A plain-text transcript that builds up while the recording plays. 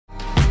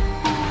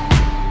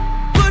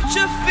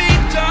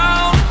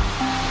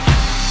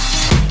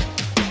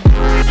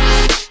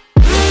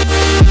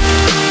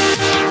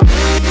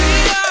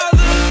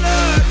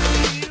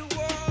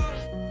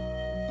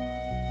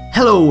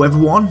Hello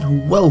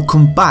everyone,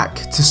 welcome back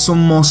to some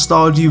more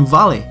Stardew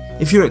Valley.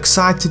 If you're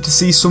excited to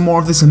see some more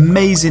of this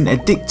amazing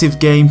addictive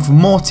game for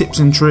more tips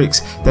and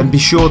tricks, then be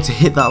sure to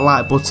hit that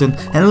like button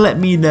and let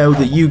me know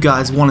that you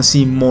guys want to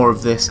see more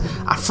of this.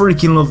 I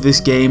freaking love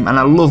this game and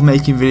I love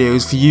making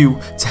videos for you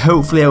to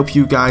hopefully help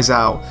you guys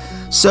out.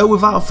 So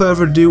without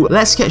further ado,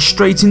 let's get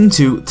straight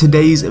into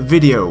today's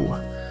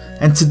video.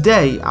 And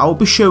today I will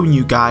be showing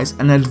you guys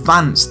an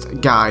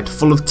advanced guide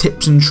full of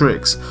tips and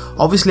tricks.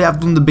 Obviously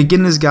I've done the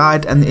beginner's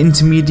guide and the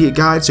intermediate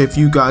guide, so if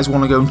you guys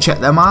want to go and check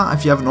them out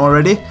if you haven't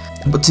already.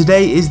 But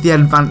today is the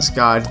advanced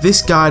guide.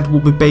 This guide will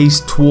be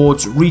based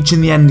towards reaching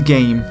the end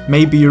game.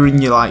 Maybe you're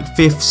in your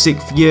 5th,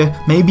 6th year,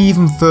 maybe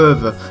even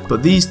further,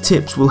 but these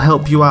tips will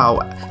help you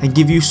out and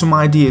give you some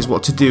ideas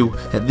what to do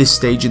at this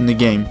stage in the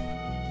game.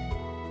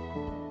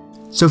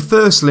 So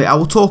firstly I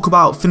will talk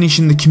about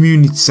finishing the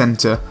community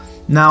centre.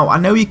 Now, I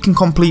know you can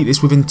complete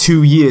this within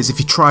 2 years if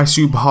you try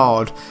super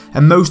hard,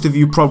 and most of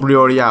you probably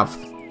already have.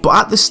 But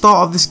at the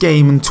start of this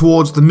game and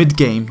towards the mid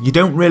game, you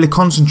don't really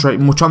concentrate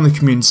much on the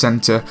community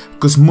centre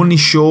because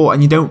money's short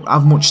and you don't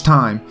have much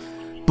time.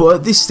 But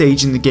at this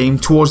stage in the game,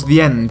 towards the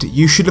end,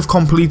 you should have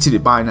completed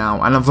it by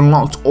now and have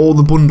unlocked all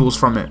the bundles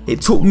from it. It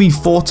took me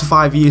 4 to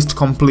 5 years to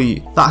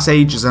complete. That's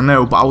ages, I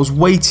know, but I was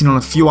waiting on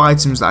a few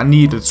items that I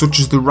needed, such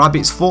as the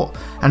rabbit's foot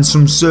and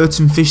some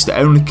certain fish that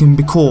only can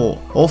be caught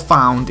or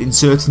found in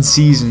certain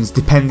seasons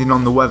depending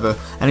on the weather,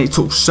 and it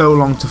took so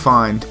long to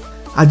find.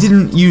 I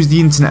didn't use the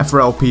internet for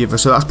help either,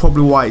 so that's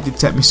probably why it did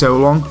take me so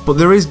long, but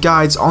there is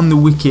guides on the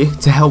wiki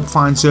to help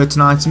find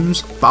certain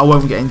items, but I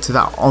won't get into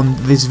that on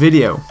this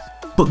video.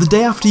 But the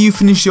day after you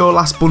finish your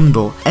last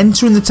bundle,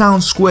 entering the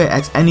town square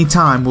at any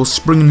time will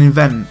spring an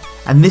event,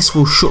 and this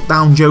will shut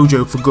down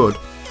Jojo for good.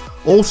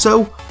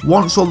 Also,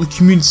 once all the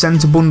community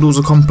centre bundles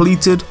are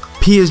completed,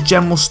 Pia's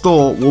general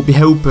store will be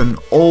open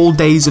all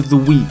days of the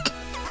week.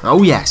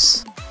 Oh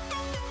yes!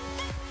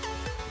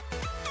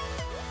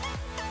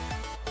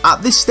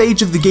 At this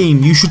stage of the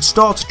game, you should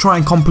start to try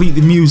and complete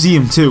the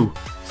museum too.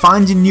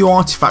 Finding new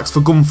artifacts for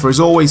Gunther is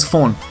always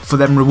fun for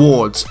them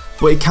rewards,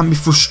 but it can be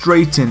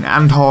frustrating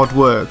and hard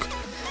work.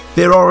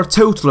 There are a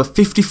total of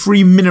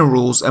 53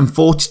 minerals and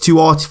 42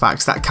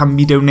 artifacts that can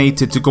be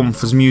donated to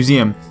Gunther's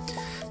museum.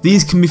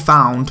 These can be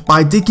found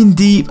by digging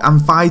deep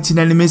and fighting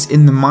enemies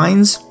in the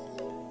mines,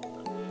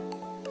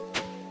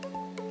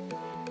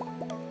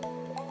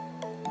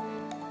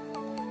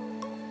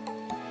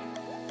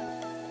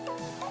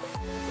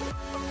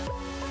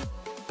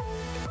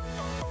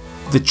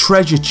 the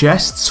treasure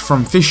chests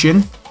from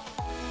fishing,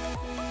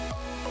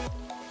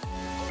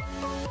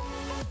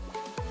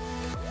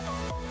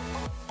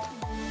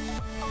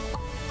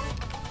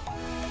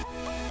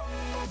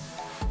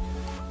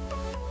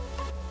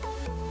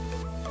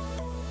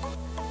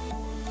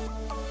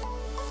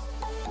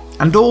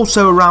 and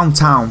also around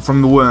town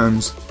from the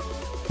worms.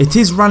 It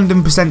is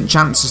random %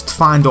 chances to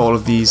find all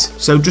of these,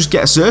 so just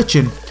get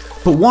searching.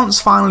 But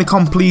once finally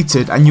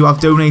completed and you have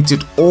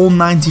donated all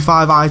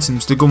 95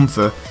 items to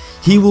Gunther,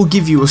 he will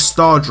give you a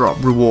star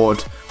drop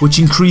reward which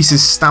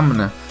increases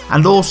stamina,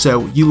 and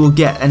also you will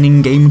get an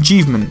in-game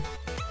achievement.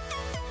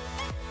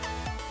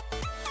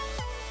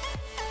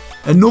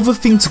 Another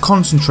thing to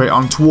concentrate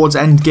on towards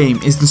end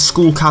game is the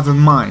Skull Cavern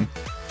mine.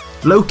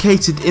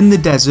 Located in the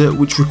desert,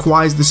 which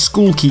requires the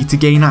skull key to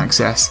gain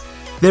access.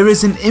 There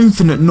is an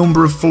infinite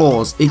number of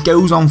floors, it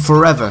goes on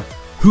forever.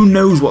 Who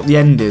knows what the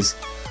end is?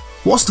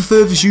 What's the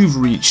furthest you've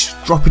reached?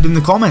 Drop it in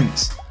the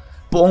comments.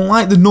 But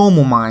unlike the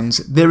normal mines,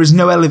 there is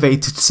no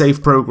elevator to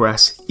save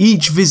progress.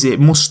 Each visit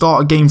must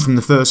start again from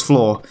the first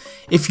floor.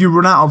 If you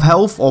run out of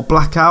health or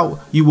black out,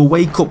 you will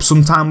wake up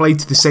sometime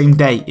later the same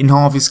day in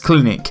Harvey's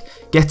clinic,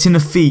 getting a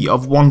fee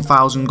of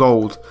 1000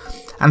 gold.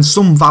 And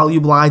some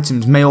valuable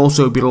items may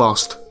also be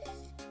lost.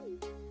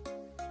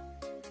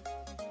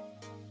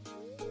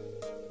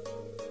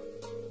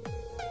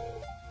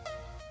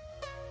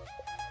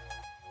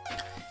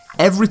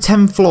 Every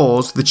 10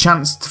 floors, the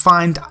chance to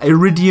find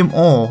iridium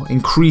ore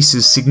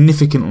increases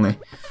significantly.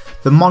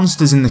 The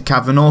monsters in the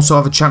cavern also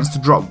have a chance to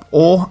drop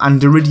ore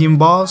and iridium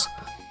bars.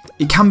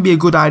 It can be a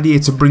good idea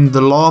to bring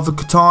the lava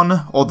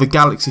katana or the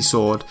galaxy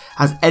sword,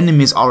 as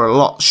enemies are a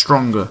lot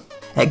stronger.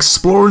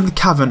 Exploring the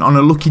cavern on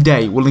a lucky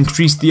day will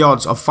increase the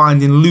odds of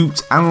finding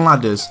loot and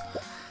ladders.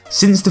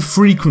 Since the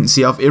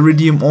frequency of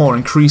iridium ore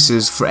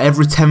increases for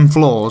every 10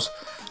 floors,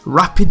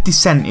 rapid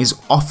descent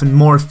is often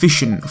more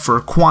efficient for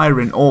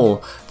acquiring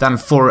ore than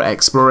for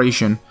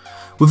exploration.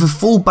 With a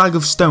full bag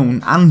of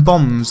stone and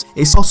bombs,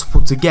 it's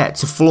possible to get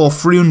to floor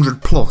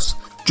 300 plus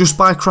just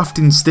by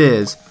crafting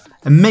stairs.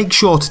 And make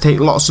sure to take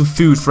lots of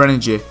food for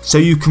energy so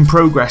you can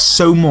progress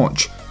so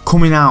much,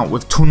 coming out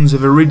with tons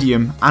of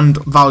iridium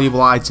and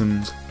valuable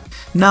items.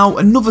 Now,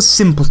 another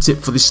simple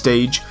tip for this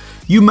stage: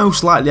 you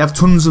most likely have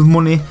tons of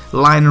money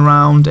lying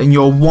around and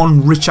you're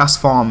one rich ass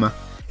farmer.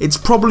 It's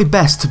probably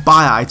best to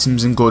buy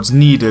items and goods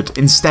needed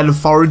instead of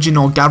foraging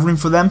or gathering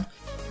for them.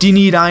 Do you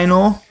need iron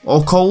ore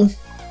or coal?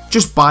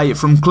 Just buy it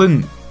from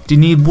Clint. Do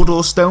you need wood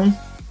or stone?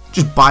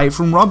 Just buy it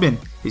from Robin.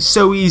 It's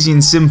so easy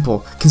and simple,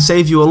 can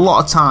save you a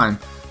lot of time,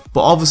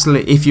 but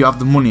obviously if you have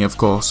the money, of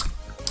course.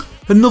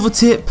 Another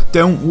tip,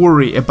 don't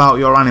worry about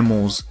your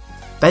animals.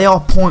 They are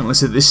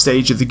pointless at this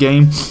stage of the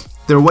game.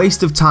 They're a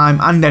waste of time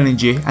and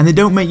energy, and they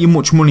don't make you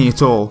much money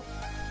at all.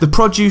 The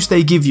produce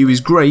they give you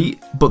is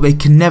great, but they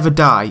can never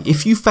die.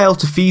 If you fail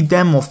to feed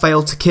them or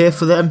fail to care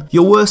for them,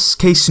 your worst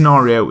case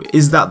scenario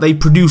is that they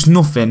produce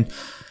nothing,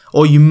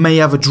 or you may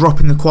have a drop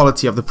in the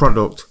quality of the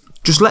product.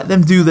 Just let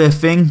them do their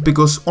thing,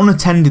 because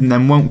unattending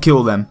them won't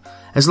kill them.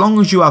 As long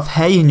as you have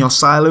hay in your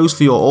silos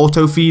for your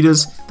auto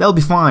feeders, they'll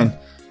be fine.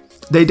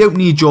 They don't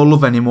need your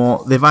love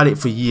anymore, they've had it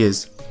for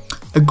years.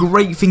 A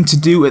great thing to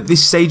do at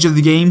this stage of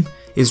the game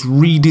is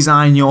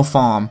redesign your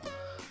farm.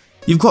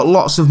 You've got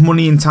lots of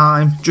money and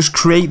time, just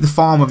create the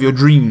farm of your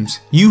dreams.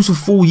 Use a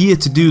full year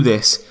to do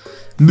this.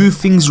 Move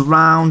things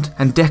around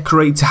and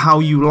decorate to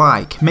how you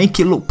like, make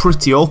it look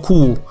pretty or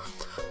cool.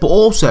 But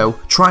also,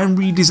 try and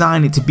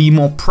redesign it to be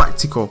more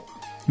practical.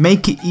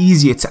 Make it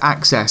easier to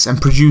access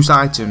and produce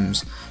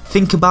items.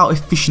 Think about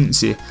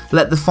efficiency,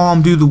 let the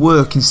farm do the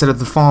work instead of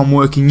the farm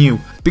working you.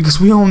 Because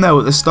we all know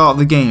at the start of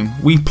the game,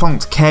 we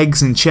plonked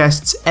kegs and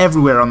chests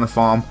everywhere on the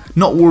farm,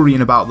 not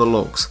worrying about the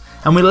looks.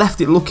 And we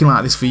left it looking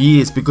like this for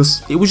years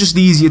because it was just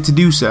easier to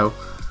do so.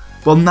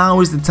 Well,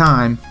 now is the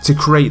time to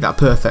create that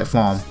perfect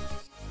farm.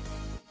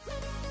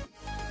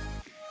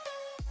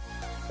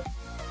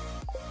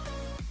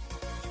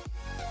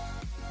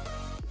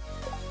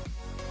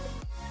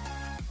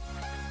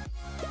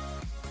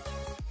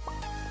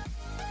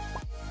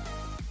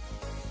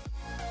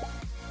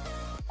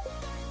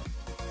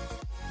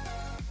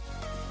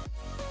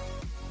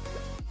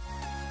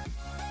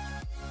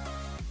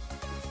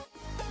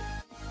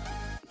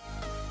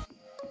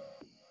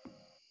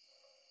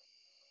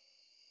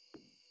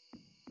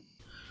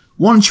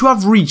 Once you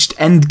have reached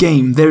end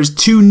game, there is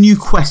 2 new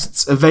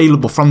quests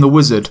available from the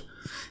wizard.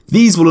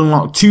 These will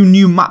unlock 2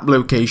 new map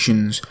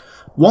locations.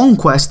 One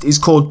quest is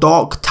called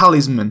Dark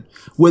Talisman,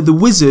 where the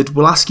wizard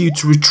will ask you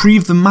to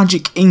retrieve the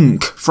magic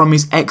ink from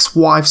his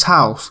ex-wife's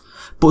house.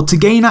 But to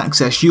gain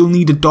access, you'll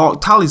need a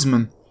Dark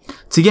Talisman.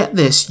 To get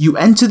this, you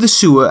enter the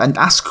sewer and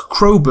ask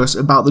Krobus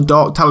about the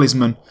Dark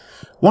Talisman.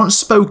 Once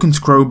spoken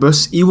to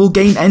Krobus, he will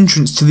gain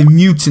entrance to the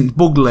mutant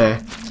bug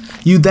lair.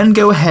 You then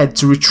go ahead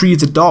to retrieve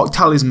the Dark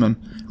Talisman.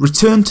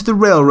 Return to the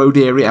railroad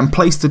area and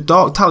place the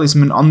Dark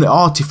Talisman on the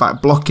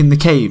artifact block in the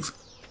cave.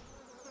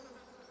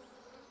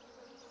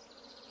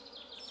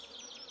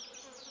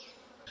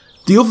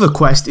 The other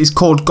quest is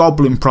called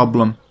Goblin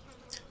Problem.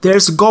 There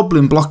is a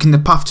goblin blocking the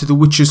path to the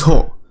witch's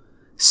hut.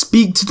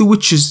 Speak to the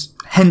witch's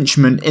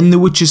henchman in the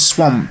witch's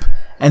swamp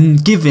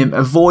and give him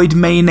a void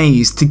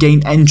mayonnaise to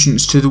gain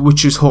entrance to the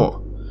witch's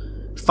hut.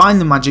 Find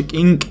the magic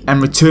ink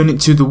and return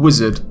it to the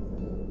wizard.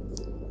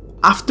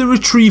 After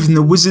retrieving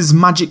the wizard's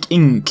magic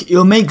ink,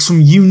 he'll make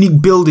some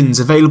unique buildings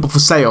available for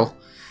sale.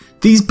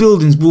 These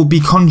buildings will be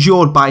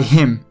conjured by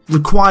him,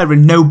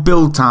 requiring no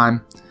build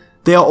time.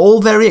 They are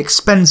all very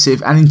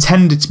expensive and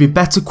intended to be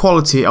better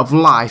quality of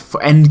life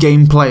for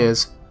endgame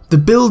players. The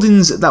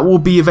buildings that will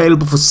be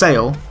available for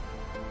sale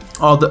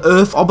are the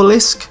Earth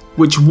Obelisk,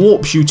 which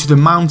warps you to the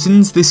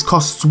mountains. This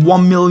costs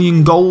 1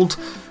 million gold,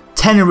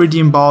 10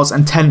 iridium bars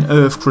and 10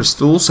 earth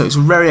crystals, so it's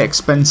very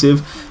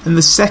expensive. And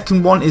the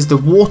second one is the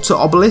Water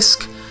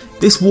Obelisk.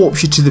 This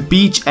warps you to the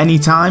beach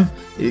anytime.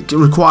 It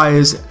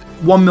requires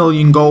 1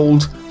 million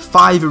gold,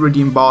 5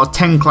 iridium bars,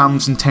 10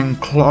 clams and 10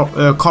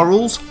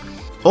 corals.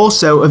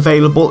 Also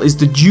available is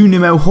the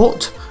Junimo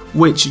Hut,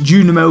 which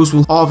Junimos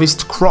will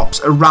harvest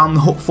crops around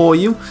the hut for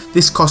you.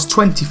 This costs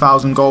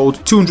 20,000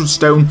 gold, 200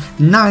 stone,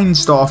 9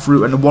 star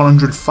fruit and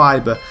 100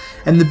 fibre.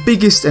 And the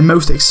biggest and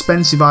most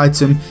expensive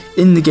item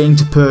in the game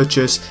to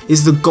purchase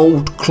is the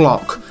gold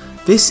clock.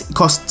 This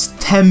costs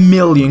 10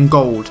 million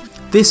gold.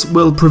 This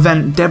will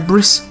prevent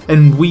debris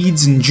and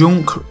weeds and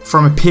junk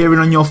from appearing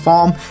on your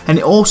farm, and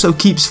it also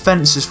keeps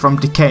fences from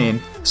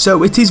decaying.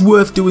 So it is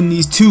worth doing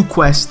these 2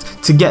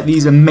 quests to get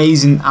these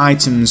amazing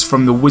items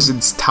from the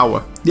wizard's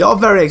tower. They are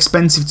very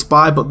expensive to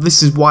buy, but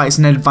this is why it's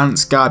an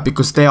advanced guide,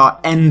 because they are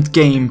end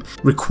game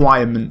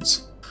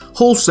requirements.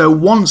 Also,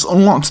 once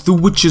unlocked the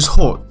witch's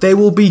hut, there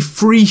will be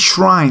 3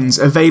 shrines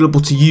available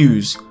to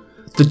use.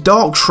 The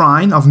Dark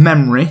Shrine of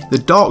Memory, the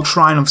Dark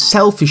Shrine of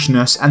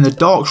Selfishness and the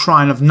Dark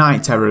Shrine of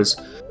Night Terrors.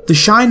 The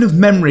Shrine of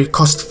Memory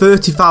costs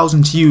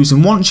 30,000 to use,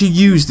 and once you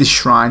use this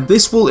shrine,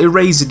 this will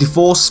erase a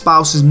divorced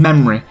spouse's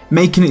memory,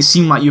 making it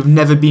seem like you've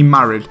never been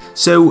married.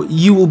 So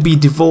you will be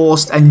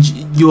divorced and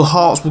your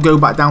hearts will go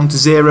back down to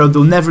 0,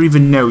 they'll never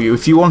even know you.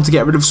 If you want to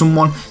get rid of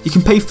someone, you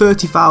can pay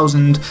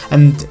 30,000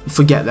 and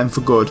forget them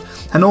for good.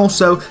 And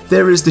also,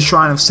 there is the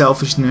Shrine of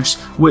Selfishness,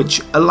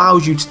 which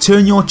allows you to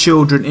turn your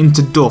children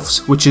into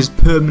duffs, which is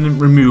permanent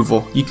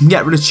removal. You can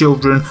get rid of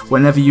children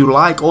whenever you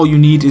like, all you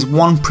need is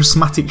 1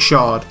 prismatic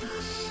shard.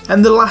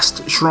 And the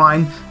last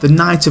shrine, the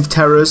Night of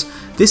Terrors,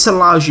 this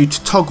allows you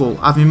to toggle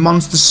having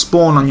monsters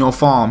spawn on your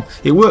farm.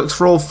 It works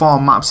for all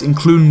farm maps,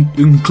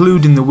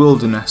 including the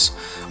wilderness.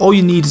 All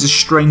you need is a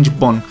strange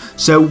bun.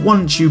 So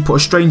once you put a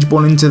strange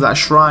bun into that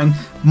shrine,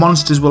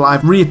 monsters will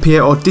either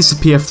reappear or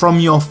disappear from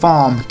your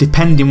farm,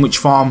 depending which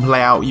farm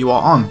layout you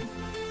are on.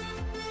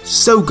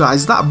 So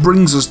guys, that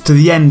brings us to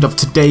the end of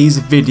today's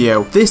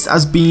video. This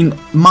has been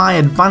my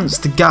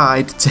advanced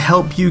guide to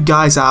help you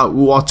guys out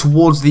who are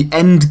towards the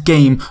end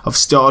game of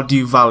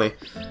Stardew Valley.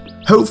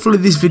 Hopefully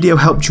this video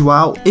helped you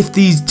out. If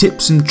these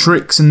tips and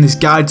tricks and this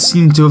guide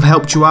seem to have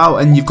helped you out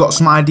and you've got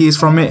some ideas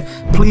from it,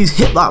 please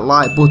hit that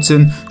like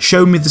button,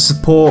 show me the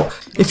support.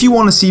 If you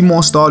want to see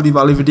more Stardew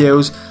Valley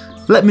videos,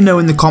 let me know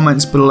in the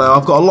comments below.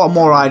 I've got a lot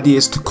more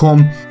ideas to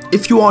come.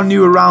 If you are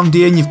new around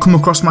here and you've come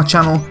across my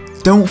channel,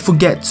 don't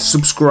forget to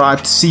subscribe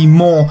to see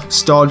more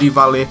Stardew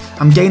Valley.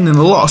 I'm gaining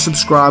a lot of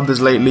subscribers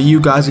lately.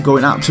 You guys are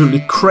going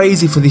absolutely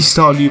crazy for these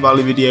Stardew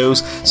Valley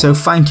videos, so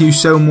thank you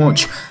so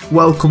much.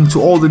 Welcome to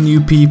all the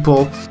new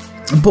people.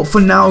 But for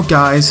now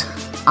guys,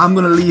 I'm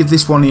going to leave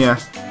this one here,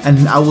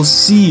 and I will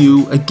see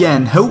you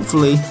again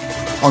hopefully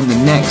on the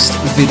next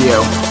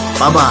video.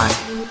 Bye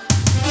bye.